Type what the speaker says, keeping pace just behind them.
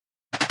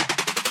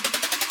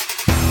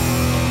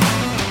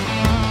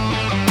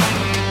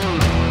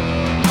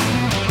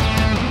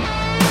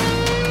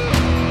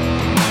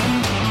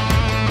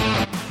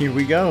Here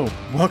we go.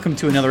 Welcome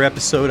to another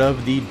episode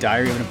of the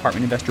Diary of an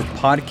Apartment Investor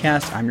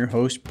podcast. I'm your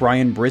host,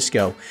 Brian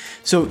Briscoe.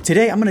 So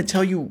today I'm going to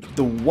tell you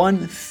the one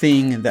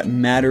thing that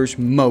matters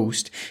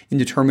most in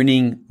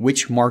determining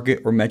which market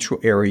or metro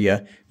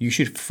area you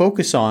should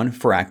focus on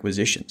for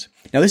acquisitions.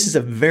 Now, this is a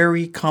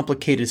very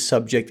complicated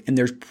subject, and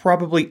there's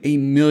probably a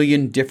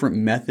million different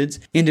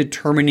methods in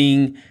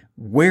determining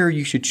where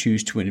you should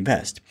choose to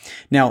invest.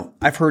 Now,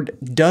 I've heard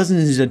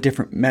dozens of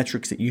different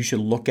metrics that you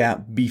should look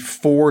at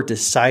before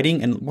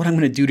deciding. And what I'm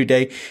going to do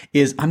today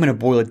is I'm going to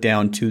boil it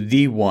down to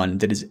the one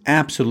that is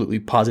absolutely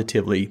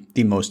positively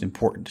the most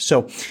important.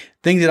 So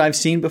things that I've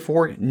seen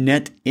before: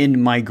 net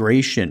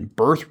in-migration,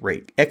 birth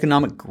rate,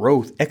 economic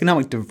growth,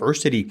 economic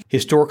diversity,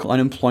 historical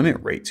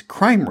unemployment rates,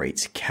 crime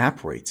rates,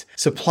 cap rates,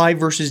 supply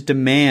versus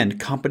demand,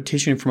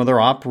 competition from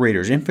other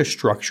operators,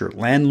 infrastructure,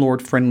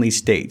 landlord-friendly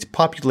states,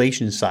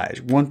 population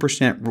size,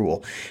 1%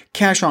 rule,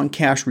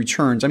 cash-on-cash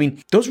returns. I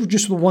mean, those were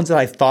just the ones that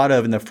I thought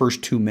of in the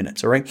first 2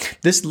 minutes, all right?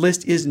 This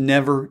list is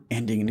never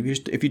ending. And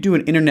if you do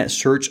an internet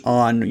search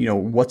on,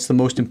 what's the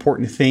most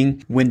important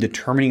thing when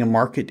determining a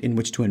market in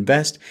which to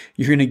invest,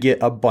 you're going to get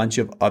a bunch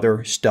of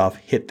other stuff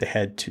hit the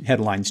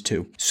headlines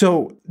too.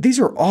 So these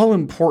are all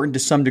important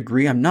to some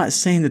degree. I'm not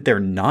saying that they're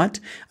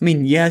not. I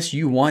mean, yes,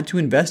 you want to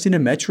invest in a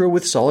metro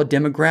with solid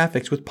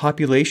demographics, with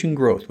population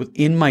growth, with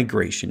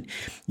in-migration.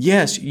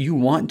 Yes, you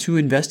want to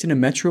invest in a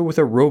metro with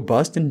a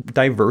robust and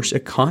diverse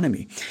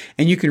economy.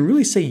 And you can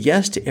really say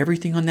yes to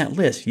everything on that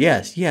list.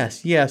 Yes,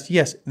 yes, yes,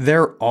 yes.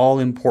 They're all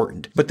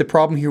important. But the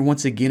problem here,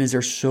 once again, is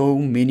there's so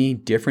many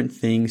different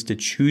things to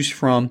choose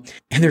from.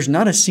 And there's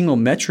not a single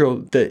metro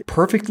that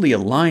perfectly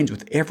aligns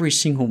with every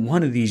single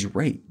one of these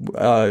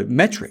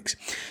metrics.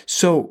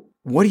 So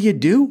what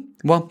do?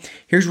 Well,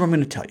 here's what I'm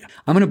going to tell you.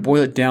 I'm going to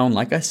boil it down,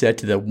 like I said,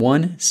 to the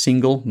one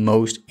single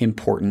most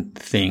important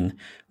thing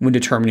when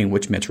determining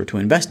which metro to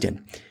invest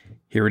in.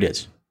 Here it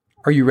is.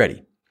 Are you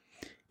ready?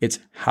 It's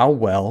how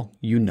well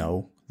you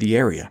know the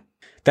area.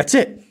 That's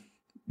it.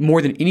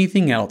 More than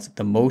anything else,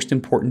 the most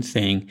important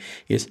thing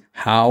is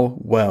how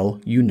well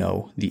you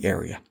know the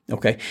area.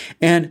 Okay.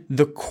 And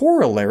the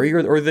corollary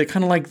or the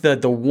kind of like the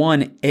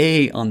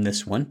 1A on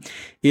this one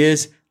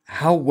is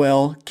how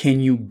well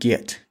can you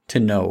get to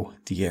know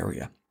the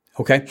area?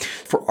 Okay.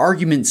 For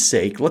argument's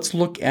sake, let's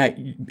look at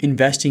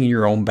investing in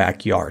your own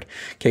backyard.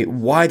 Okay.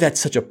 Why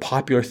that's such a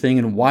popular thing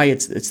and why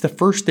it's the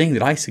first thing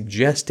that I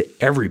suggest to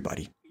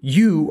everybody.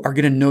 You are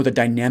going to know the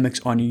dynamics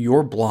on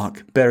your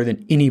block better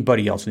than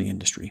anybody else in the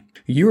industry.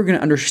 You are going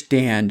to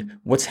understand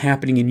what's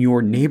happening in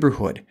your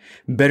neighborhood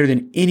better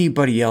than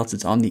anybody else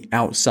that's on the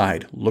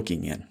outside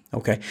looking in.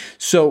 Okay,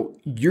 so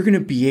you're going to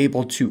be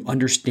able to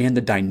understand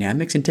the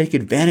dynamics and take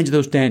advantage of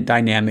those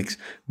dynamics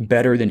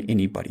better than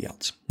anybody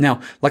else.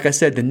 Now, like I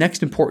said, the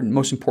next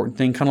most important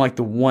thing, kind of like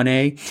the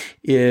 1A,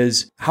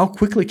 is how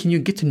quickly can you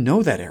get to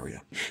know that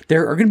area?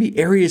 There are going to be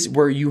areas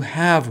where you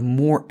have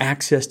more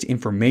access to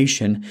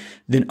information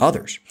than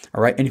others.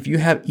 All right, and if you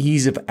have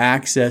ease of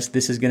access,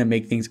 this is going to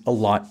make things a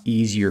lot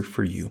easier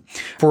for you.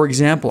 For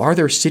example, are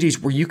there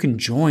cities where you can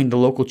join the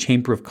local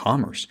chamber of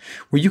commerce,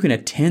 where you can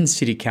attend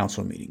city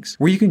council meetings,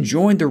 where you can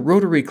join the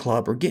Rotary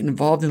Club or get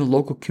involved in the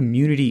local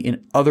community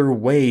in other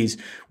ways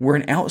where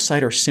an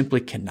outsider simply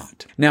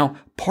cannot? Now,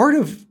 part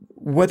of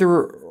whether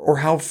or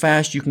how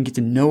fast you can get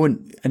to know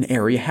an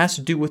area has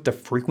to do with the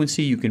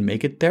frequency you can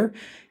make it there.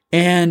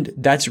 And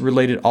that's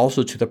related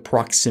also to the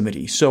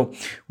proximity. So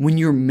when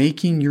you're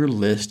making your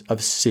list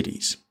of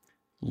cities,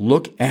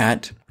 look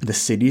at the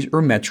cities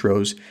or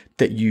metros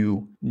that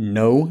you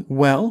know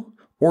well,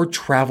 or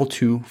travel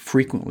to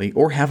frequently,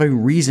 or have a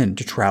reason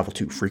to travel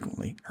to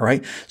frequently. All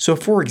right. So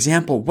for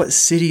example, what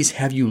cities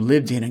have you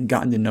lived in and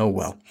gotten to know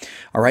well?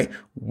 All right.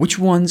 Which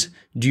ones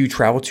do you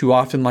travel to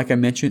often, like I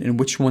mentioned, and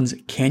which ones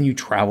can you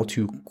travel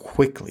to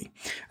quickly?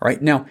 All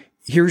right. Now,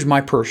 here's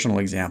my personal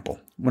example.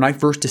 When I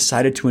first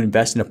decided to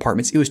invest in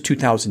apartments, it was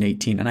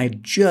 2018, and I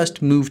had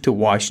just moved to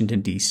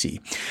Washington, D.C.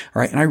 All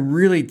right, and I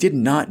really did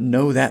not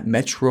know that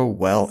metro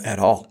well at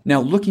all. Now,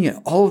 looking at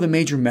all of the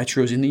major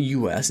metros in the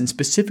U.S. and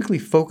specifically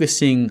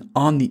focusing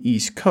on the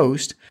East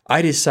Coast,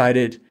 I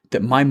decided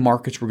that my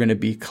markets were going to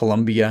be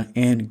Columbia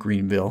and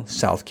Greenville,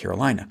 South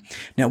Carolina.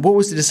 Now, what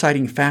was the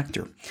deciding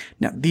factor?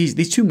 Now,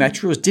 these two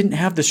metros didn't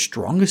have the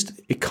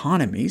strongest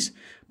economies,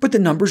 but the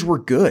numbers were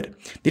good.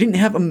 They didn't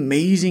have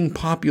amazing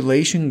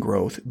population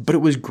growth, but it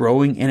was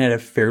growing and at a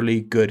fairly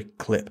good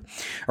clip.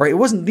 All right, it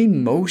wasn't the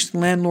most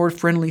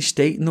landlord-friendly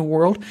state in the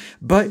world,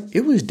 but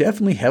it was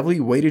definitely heavily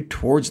weighted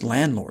towards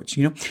landlords,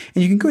 And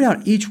you can go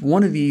down each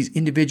one of these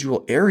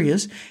individual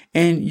areas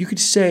and you could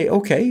say,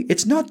 okay,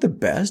 it's not the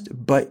best,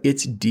 but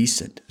it's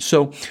decent.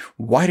 So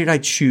why did I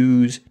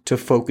choose to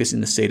focus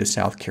in the state of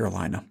South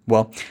Carolina?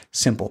 Well,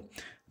 simple.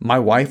 My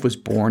wife was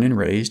born and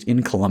raised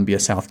in Columbia,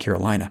 South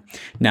Carolina.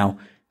 Now,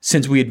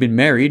 since we had been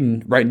married,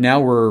 and right now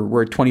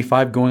we're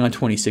 25 going on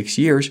 26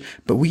 years,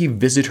 but we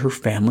visit her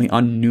family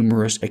on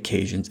numerous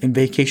occasions and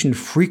vacation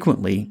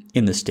frequently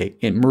in the state,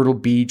 in Myrtle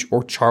Beach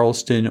or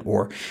Charleston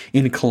or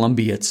in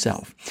Columbia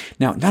itself.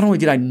 Now, not only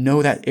did I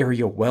know that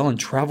area well and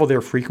travel there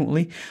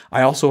frequently,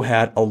 I also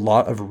had a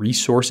lot of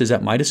resources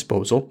at my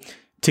disposal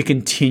to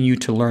continue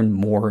to learn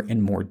more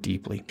and more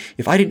deeply.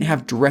 If I didn't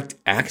have direct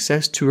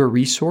access to a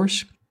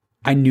resource,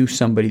 I knew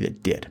somebody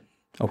that did.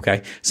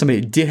 Okay, somebody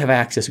that did have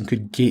access and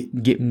could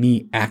get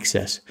me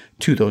access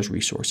to those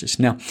resources.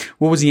 Now,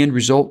 what was the end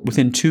result?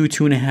 Within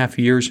 2.5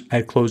 years, I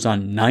had closed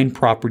on 9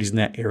 properties in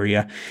that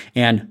area,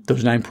 and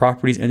those 9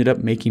 properties ended up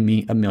making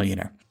me a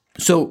millionaire.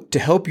 So to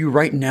help you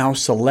right now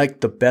select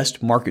the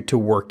best market to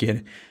work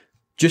in,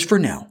 just for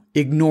now,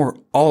 ignore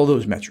all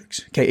those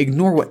metrics. Okay,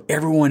 ignore what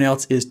everyone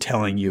else is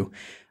telling you.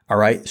 All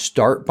right,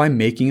 start by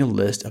making a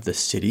list of the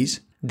cities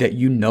that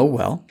you know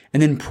well,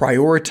 and then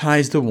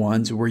prioritize the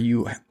ones where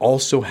you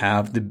also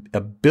have the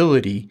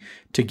ability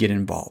to get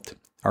involved.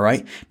 All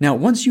right. Now,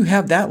 once you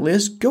have that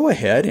list, go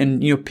ahead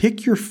and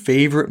pick your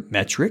favorite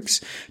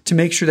metrics to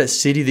make sure that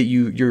city that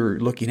you're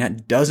looking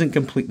at doesn't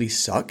completely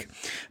suck.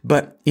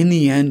 But in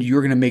the end,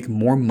 you're going to make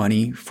more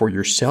money for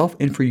yourself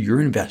and for your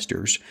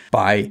investors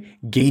by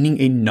gaining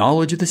a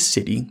knowledge of the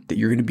city that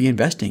you're going to be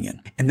investing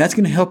in. And that's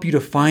going to help you to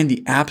find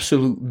the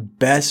absolute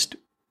best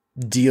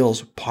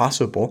deals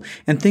possible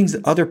and things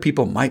that other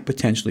people might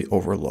potentially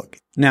overlook.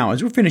 Now,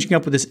 as we're finishing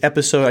up with this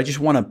episode, I just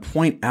want to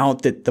point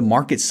out that the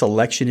market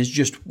selection is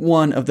just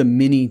one of the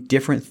many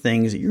different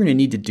things that you're going to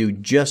need to do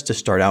just to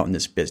start out in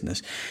this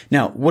business.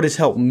 Now, what has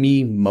helped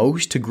me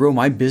most to grow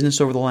my business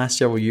over the last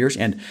several years,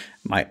 and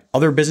my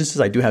other businesses,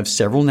 I do have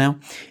several now,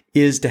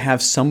 is to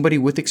have somebody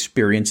with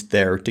experience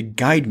there to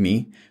guide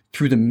me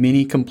through the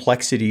many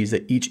complexities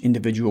that each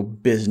individual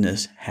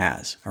business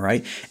has. All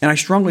right. And I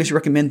strongly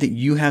recommend that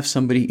you have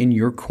somebody in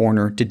your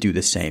corner to do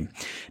the same.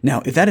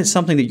 Now, if that is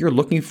something that you're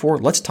looking for,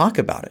 let's talk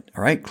about it.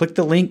 All right. Click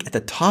the link at the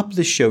top of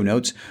the show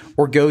notes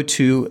or go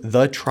to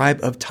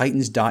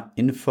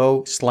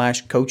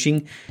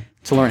thetribeoftitans.info/coaching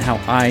to learn how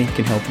I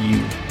can help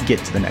you get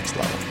to the next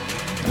level.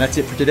 And that's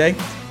it for today.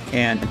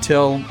 And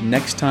until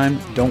next time,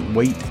 don't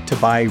wait to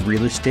buy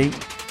real estate.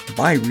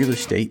 Buy real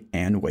estate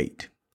and wait.